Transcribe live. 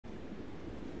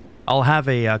I'll have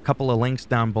a couple of links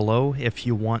down below if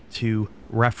you want to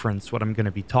reference what I'm going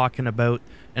to be talking about,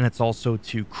 and it's also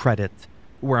to credit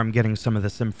where I'm getting some of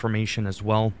this information as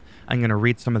well. I'm going to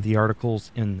read some of the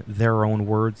articles in their own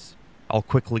words. I'll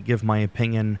quickly give my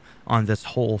opinion on this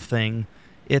whole thing.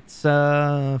 It's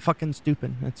fucking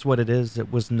stupid. That's what it is.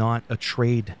 It was not a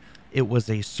trade. It was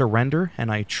a surrender,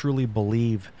 and I truly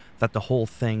believe that the whole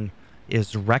thing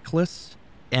is reckless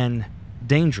and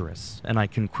dangerous, and I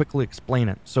can quickly explain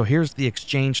it. So here's the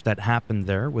exchange that happened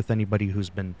there with anybody who's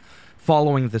been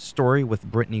following the story with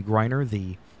Brittney Griner,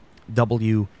 the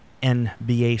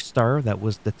WNBA star that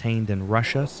was detained in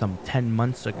Russia some 10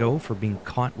 months ago for being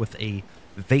caught with a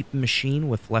vape machine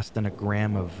with less than a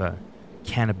gram of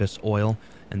cannabis oil.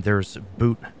 And there's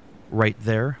Bout right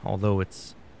there, although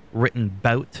it's written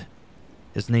Bout.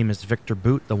 His name is Viktor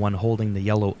Bout, the one holding the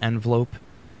yellow envelope.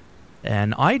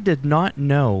 And I did not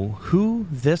know who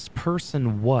this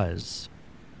person was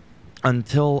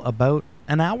until about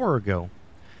an hour ago.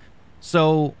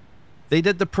 So they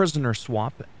did the prisoner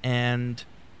swap, and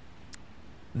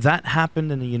that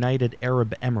happened in the United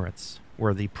Arab Emirates,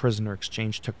 where the prisoner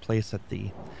exchange took place at the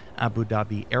Abu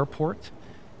Dhabi airport.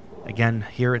 Again,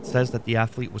 here it says that the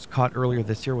athlete was caught earlier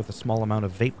this year with a small amount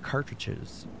of vape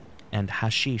cartridges and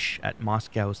hashish at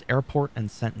Moscow's airport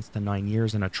and sentenced to 9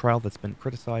 years in a trial that's been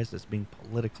criticized as being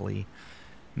politically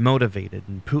motivated.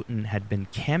 And Putin had been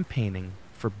campaigning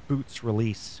for Bout's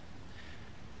release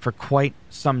for quite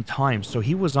some time, so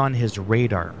he was on his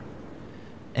radar.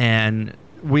 And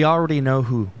we already know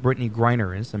who Brittney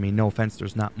Griner is. I mean, no offense,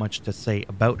 there's not much to say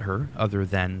about her other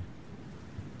than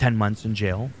 10 months in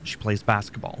jail. She plays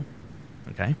basketball.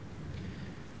 Okay?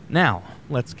 Now,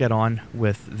 let's get on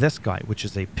with this guy, which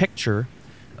is a picture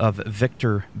of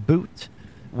Viktor Bout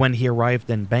when he arrived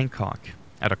in Bangkok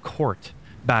at a court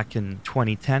back in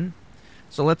 2010.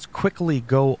 So let's quickly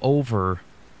go over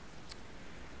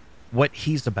what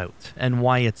he's about and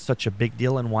why it's such a big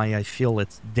deal and why I feel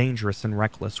it's dangerous and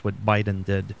reckless what Biden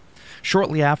did.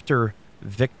 Shortly after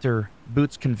Viktor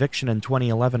Bout's conviction in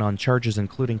 2011 on charges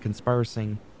including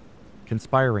conspiring,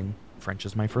 French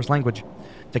is my first language,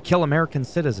 to kill American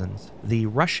citizens, the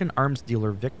Russian arms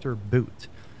dealer Viktor Bout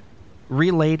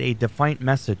relayed a defiant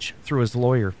message through his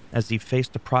lawyer as he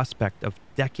faced the prospect of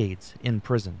decades in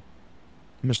prison.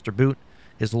 Mr. Bout,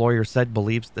 his lawyer said,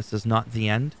 believes this is not the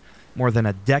end. More than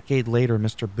a decade later,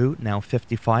 Mr. Bout, now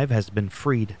 55, has been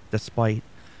freed despite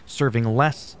serving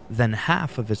less than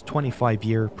half of his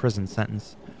 25-year prison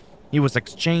sentence. He was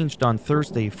exchanged on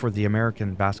Thursday for the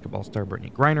American basketball star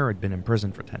Brittney Griner, who had been in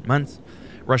prison for 10 months.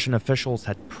 Russian officials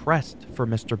had pressed for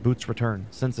Mr. Bout's return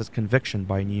since his conviction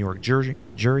by a New York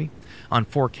jury on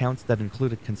 4 counts that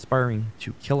included conspiring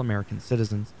to kill American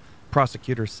citizens.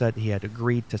 Prosecutors said he had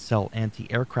agreed to sell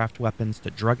anti-aircraft weapons to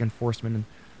drug enforcement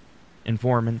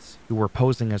informants who were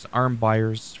posing as armed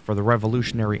buyers for the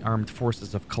Revolutionary Armed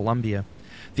Forces of Colombia.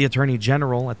 The Attorney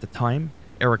General at the time,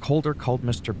 Eric Holder, called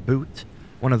Mr. Bout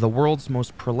one of the world's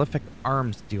most prolific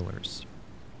arms dealers,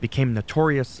 became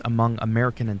notorious among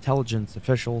American intelligence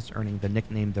officials, earning the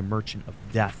nickname the Merchant of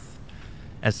Death.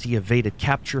 As he evaded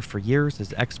capture for years,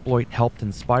 his exploit helped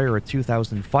inspire a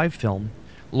 2005 film,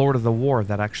 Lord of the War,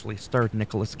 that actually starred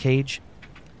Nicolas Cage.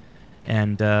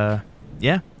 And,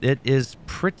 yeah, it is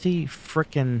pretty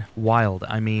frickin' wild.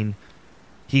 I mean,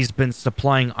 he's been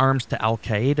supplying arms to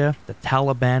Al-Qaeda, the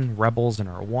Taliban, rebels in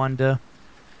Rwanda.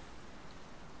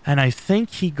 And I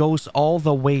think he goes all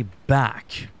the way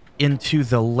back into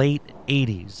the late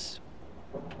 80s.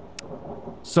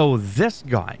 So this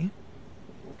guy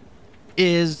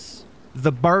is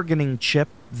the bargaining chip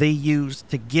they use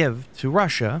to give to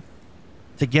Russia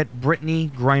to get Brittney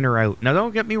Griner out. Now,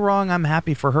 don't get me wrong. I'm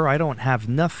happy for her. I don't have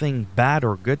nothing bad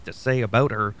or good to say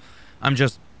about her. I'm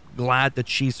just glad that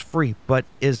she's free. But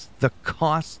is the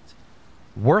cost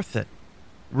worth it?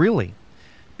 Really?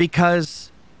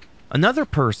 Because another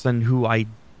person who I,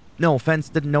 no offense,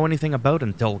 didn't know anything about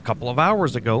until a couple of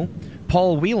hours ago,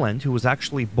 Paul Whelan, who was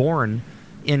actually born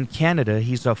in Canada.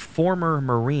 He's a former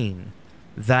Marine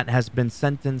that has been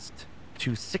sentenced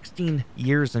to 16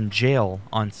 years in jail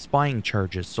on spying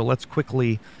charges. So let's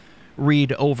quickly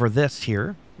read over this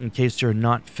here, in case you're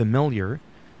not familiar.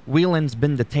 Whelan's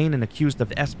been detained and accused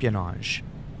of espionage.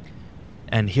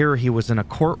 And here he was in a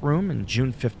courtroom in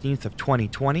June 15th of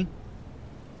 2020.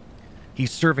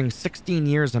 He's serving 16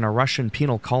 years in a Russian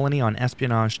penal colony on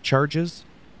espionage charges,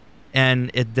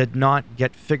 and it did not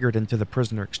get figured into the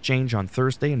prisoner exchange on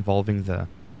Thursday involving the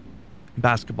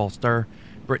basketball star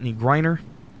Brittney Griner.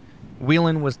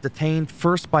 Whelan was detained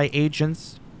first by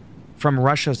agents from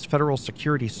Russia's Federal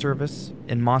Security Service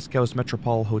in Moscow's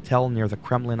Metropole Hotel near the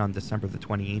Kremlin on December the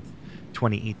 28th,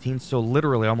 2018, so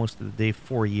literally almost to the day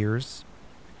 4 years.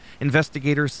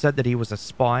 Investigators said that he was a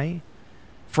spy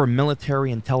for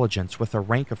military intelligence with a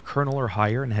rank of colonel or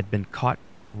higher and had been caught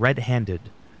red-handed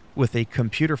with a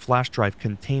computer flash drive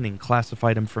containing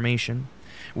classified information.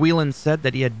 Whelan said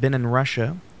that he had been in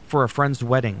Russia for a friend's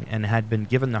wedding and had been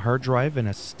given the hard drive in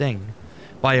a sting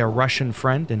by a Russian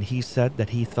friend, and he said that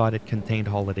he thought it contained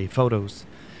holiday photos.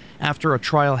 After a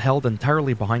trial held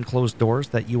entirely behind closed doors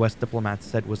that U.S. diplomats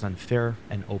said was unfair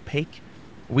and opaque,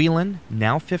 Whelan,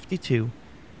 now 52,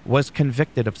 was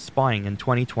convicted of spying in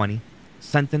 2020,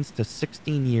 sentenced to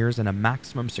 16 years in a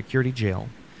maximum security jail.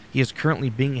 He is currently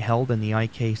being held in the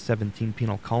IK-17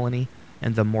 penal colony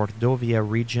in the Mordovia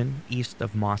region east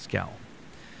of Moscow.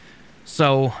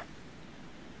 So,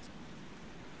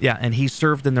 yeah, and he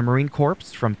served in the Marine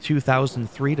Corps from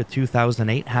 2003 to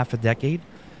 2008, half a decade,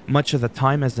 much of the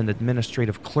time as an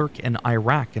administrative clerk in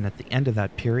Iraq, and at the end of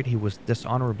that period, he was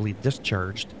dishonorably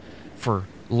discharged for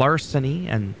larceny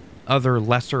and other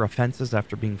lesser offenses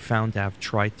after being found to have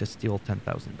tried to steal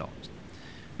 $10,000.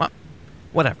 Well,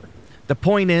 whatever. The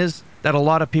point is that a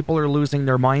lot of people are losing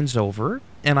their minds over,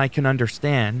 and I can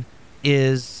understand,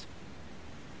 is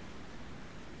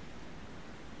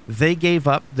they gave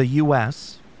up the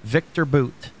U.S., Viktor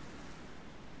Bout,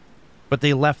 but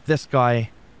they left this guy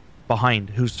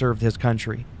behind who served his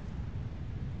country.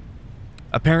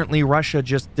 Apparently, Russia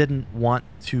just didn't want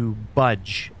to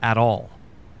budge at all,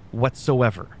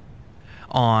 whatsoever,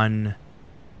 on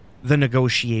the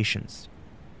negotiations.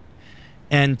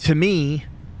 And to me,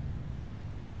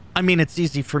 I mean, it's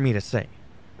easy for me to say,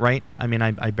 right? I mean,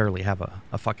 I barely have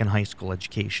a fucking high school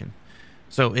education.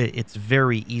 So it's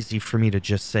very easy for me to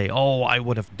just say, oh, I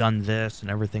would have done this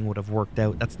and everything would have worked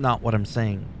out. That's not what I'm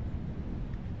saying.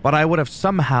 But I would have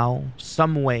somehow,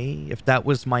 some way, if that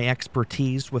was my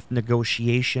expertise with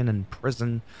negotiation and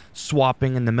prison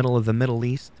swapping in the middle of the Middle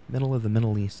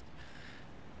East,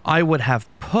 I would have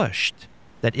pushed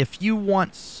that if you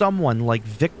want someone like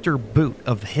Viktor Bout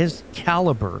of his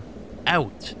caliber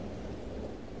out,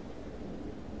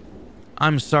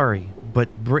 I'm sorry,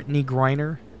 but Brittney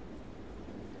Griner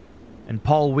and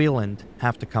Paul Whelan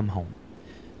have to come home.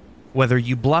 Whether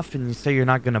you bluff and you say you're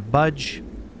not going to budge,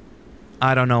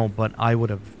 I don't know, but I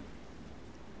would have.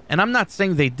 And I'm not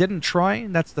saying they didn't try.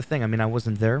 That's the thing. I mean, I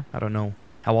wasn't there. I don't know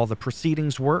how all the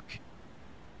proceedings work.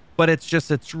 But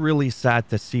it's really sad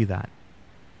to see that.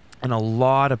 And a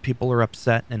lot of people are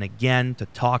upset. And again, to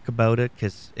talk about it,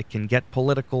 because it can get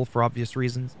political for obvious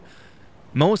reasons.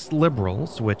 Most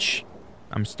liberals, which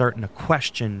I'm starting to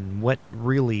question what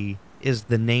really is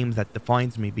the name that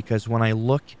defines me, because when I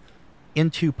look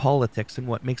into politics and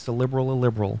what makes a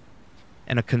liberal,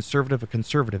 and a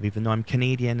conservative, even though I'm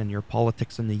Canadian and your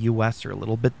politics in the U.S. are a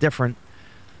little bit different,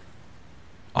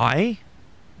 I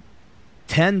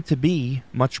tend to be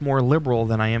much more liberal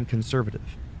than I am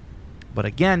conservative. But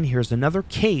again, here's another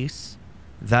case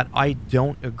that I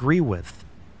don't agree with.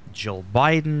 Jill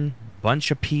Biden,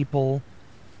 bunch of people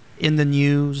in the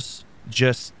news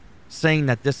just saying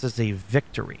that this is a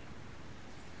victory.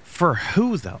 For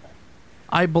who, though?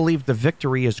 I believe the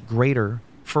victory is greater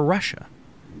for Russia.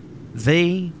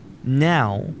 They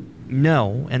now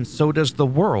know, and so does the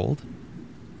world,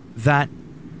 that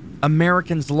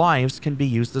Americans' lives can be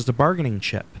used as a bargaining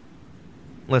chip.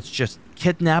 Let's just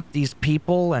kidnap these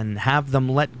people and have them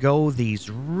let go these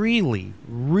really,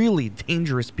 really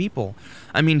dangerous people.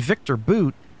 I mean, Viktor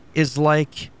Bout is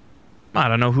like, I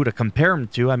don't know who to compare him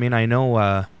to. I mean, I know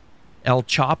El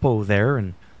Chapo there,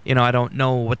 and, you know, I don't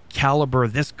know what caliber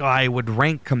this guy would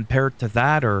rank compared to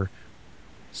that, or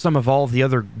some of all the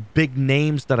other big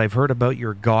names that I've heard about,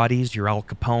 your Gaudis, your Al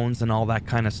Capones, and all that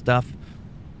kind of stuff.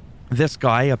 This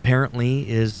guy apparently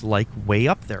is like way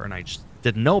up there, and I just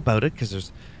didn't know about it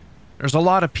because there's a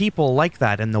lot of people like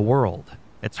that in the world.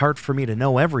 It's hard for me to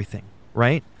know everything,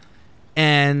 right?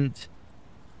 And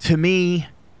to me,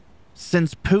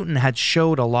 since Putin had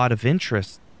showed a lot of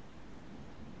interest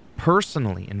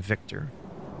personally in Viktor,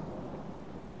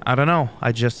 I don't know.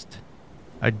 I just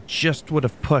would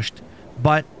have pushed.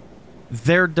 But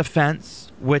their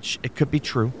defense, which it could be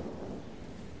true,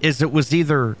 is it was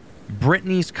either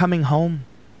Brittney's coming home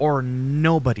or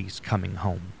nobody's coming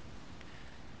home.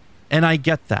 And I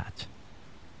get that.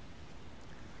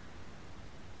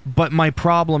 But my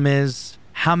problem is,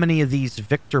 how many of these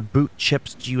Viktor Bout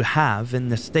chips do you have in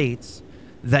the States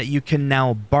that you can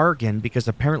now bargain, because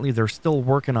apparently they're still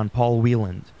working on Paul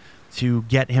Whelan to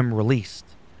get him released.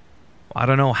 I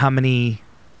don't know how many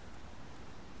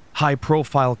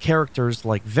high-profile characters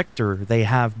like Viktor they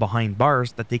have behind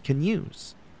bars that they can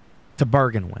use to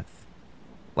bargain with.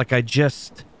 Like,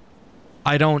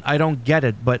 I don't get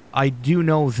it, but I do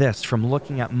know this from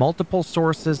looking at multiple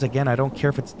sources. Again, I don't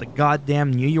care if it's the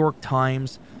goddamn New York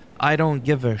Times. I don't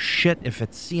give a shit if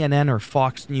it's CNN or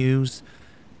Fox News.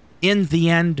 In the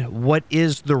end, what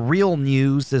is the real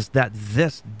news is that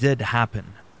this did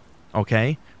happen,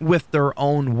 okay? With their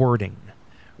own wording,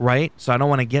 right? So I don't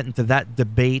want to get into that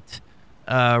debate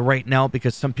right now,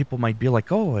 because some people might be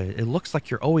like, oh, it looks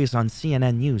like you're always on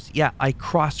CNN News. Yeah, I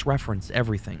cross-reference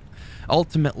everything.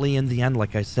 Ultimately, in the end,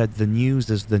 like I said, the news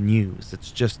is the news.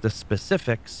 It's just the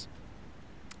specifics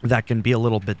that can be a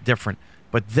little bit different.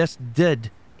 But this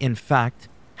did, in fact,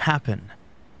 happen.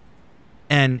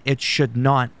 And it should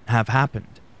not have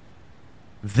happened.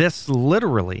 This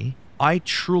literally, I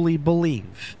truly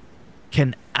believe,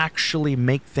 can actually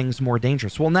make things more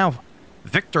dangerous. Well, now,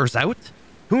 Viktor's out.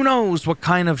 Who knows what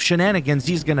kind of shenanigans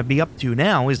he's going to be up to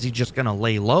now? Is he just going to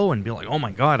lay low and be like, oh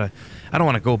my God, I don't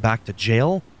want to go back to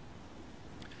jail?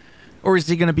 Or is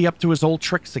he going to be up to his old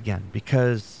tricks again?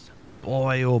 Because,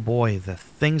 boy, oh boy, the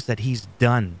things that he's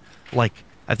done. Like,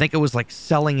 I think it was like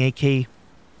selling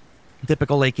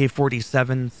typical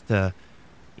AK-47s to,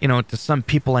 to some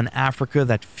people in Africa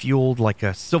that fueled like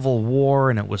a civil war,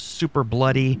 and it was super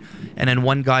bloody. And then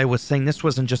one guy was saying this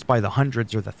wasn't just by the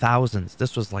hundreds or the thousands.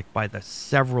 This was like by the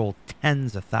several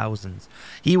tens of thousands.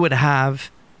 He would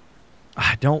have,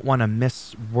 I don't want to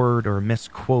misword or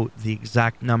misquote the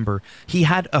exact number. He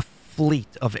had a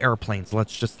fleet of airplanes.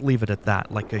 Let's just leave it at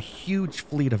that. Like a huge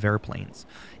fleet of airplanes.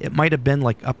 It might have been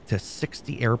like up to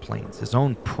 60 airplanes, his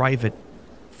own private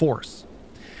force.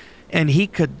 And he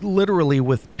could literally,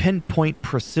 with pinpoint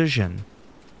precision,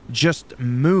 just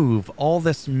move all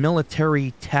this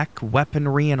military tech,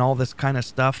 weaponry, and all this kind of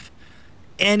stuff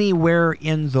anywhere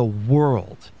in the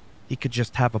world. He could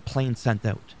just have a plane sent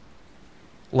out.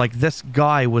 Like, this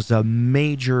guy was a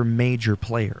major, major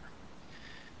player.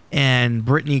 And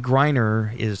Brittney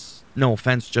Griner is, no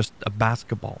offense, just a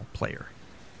basketball player.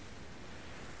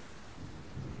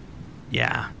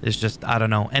 Yeah, it's just, I don't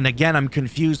know. And again, I'm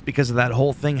confused because of that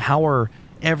whole thing. How are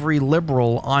every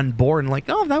liberal on board and like,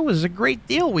 oh, that was a great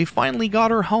deal. We finally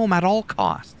got her home at all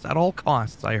costs. At all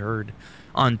costs, I heard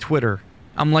on Twitter.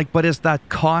 I'm like, but is that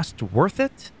cost worth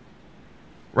it?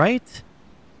 Right?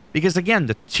 Because again,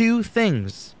 the two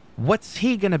things. What's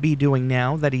he going to be doing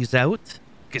now that he's out?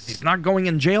 Because he's not going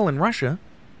in jail in Russia.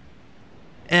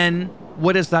 And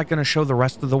what is that going to show the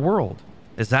rest of the world?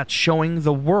 Is that showing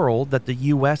the world that the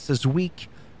U.S. is weak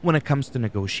when it comes to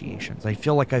negotiations? I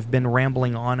feel like I've been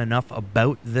rambling on enough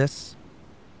about this.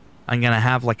 I'm going to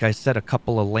have, like I said, a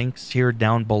couple of links here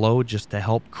down below just to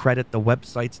help credit the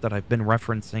websites that I've been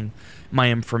referencing my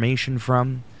information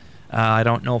from. I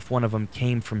don't know if one of them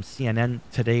came from CNN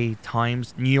Today,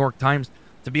 Times, New York Times.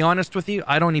 To be honest with you,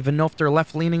 I don't even know if they're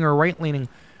left-leaning or right-leaning.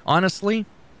 Honestly,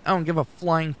 I don't give a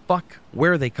flying fuck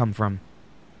where they come from.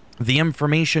 The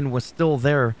information was still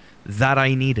there that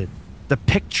I needed. The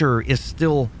picture is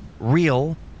still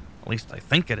real. At least I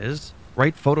think it is.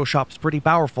 Right? Photoshop's pretty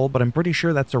powerful, but I'm pretty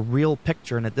sure that's a real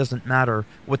picture, and it doesn't matter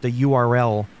what the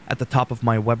URL at the top of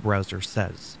my web browser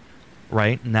says.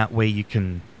 Right? And that way you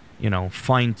can,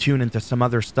 fine-tune into some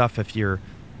other stuff if you're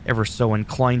ever so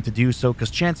inclined to do so, because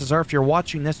chances are if you're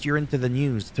watching this, you're into the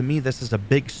news. To me, this is a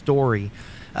big story.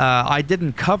 I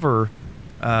didn't cover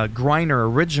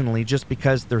Griner originally just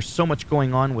because there's so much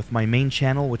going on with my main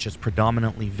channel, which is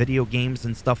predominantly video games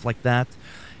and stuff like that,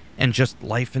 and just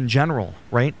life in general,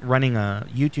 right? Running a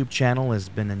YouTube channel has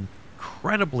been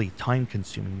incredibly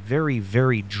time-consuming, very,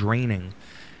 very draining,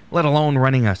 let alone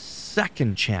running a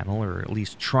second channel, or at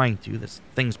least trying to. This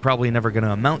thing's probably never going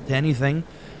to amount to anything.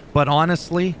 But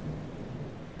honestly,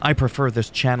 I prefer this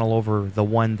channel over the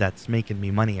one that's making me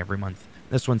money every month.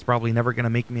 This one's probably never going to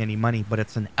make me any money, but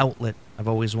it's an outlet. I've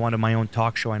always wanted my own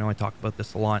talk show. I know I talk about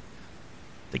this a lot.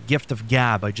 The gift of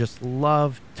gab. I just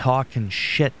love talking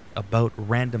shit about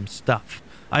random stuff.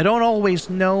 I don't always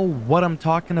know what I'm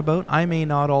talking about. I may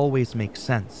not always make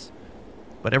sense.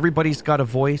 But everybody's got a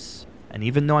voice. And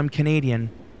even though I'm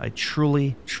Canadian, I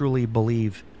truly, truly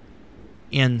believe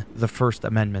in the First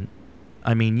Amendment.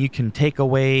 I mean, you can take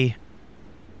away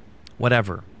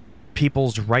whatever,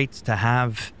 people's rights to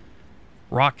have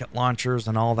rocket launchers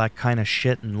and all that kind of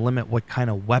shit, and limit what kind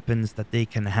of weapons that they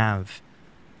can have,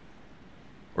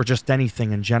 or just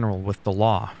anything in general with the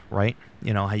law, right?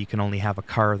 You know, how you can only have a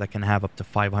car that can have up to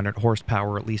 500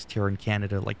 horsepower, at least here in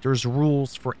Canada. Like, there's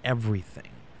rules for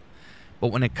everything. But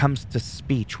when it comes to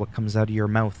speech, what comes out of your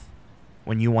mouth,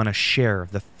 when you want to share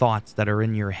the thoughts that are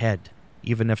in your head,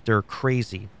 even if they're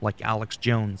crazy, like Alex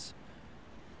Jones,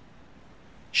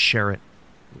 share it.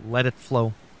 Let it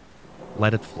flow.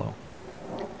 Let it flow.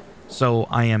 So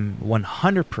I am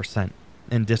 100%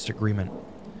 in disagreement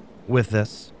with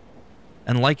this.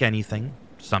 And like anything,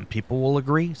 some people will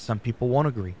agree, some people won't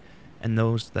agree. And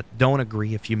those that don't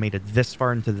agree, if you made it this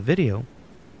far into the video,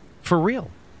 for real,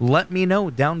 let me know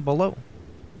down below.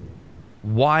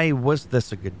 Why was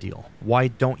this a good deal? Why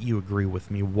don't you agree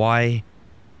with me? Why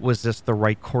was this the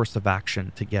right course of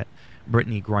action to get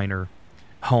Brittney Griner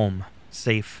home,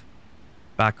 safe,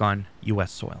 back on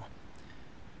U.S. soil?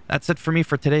 That's it for me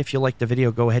for today. If you liked the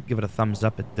video, go ahead, give it a thumbs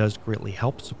up. It does greatly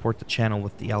help support the channel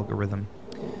with the algorithm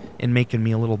in making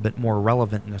me a little bit more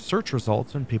relevant in the search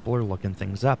results when people are looking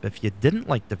things up. If you didn't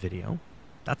like the video,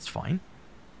 that's fine.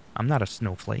 I'm not a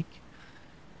snowflake.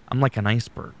 I'm like an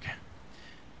iceberg.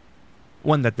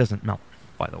 One that doesn't melt,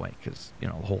 by the way, because, you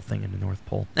know, the whole thing in the North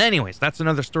Pole. Anyways, that's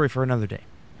another story for another day.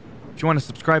 If you want to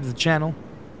subscribe to the channel,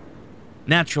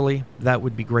 naturally, that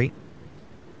would be great.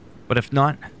 But if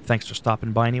not, thanks for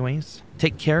stopping by anyways.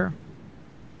 Take care.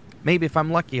 Maybe if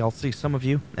I'm lucky, I'll see some of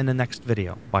you in the next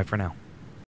video. Bye for now.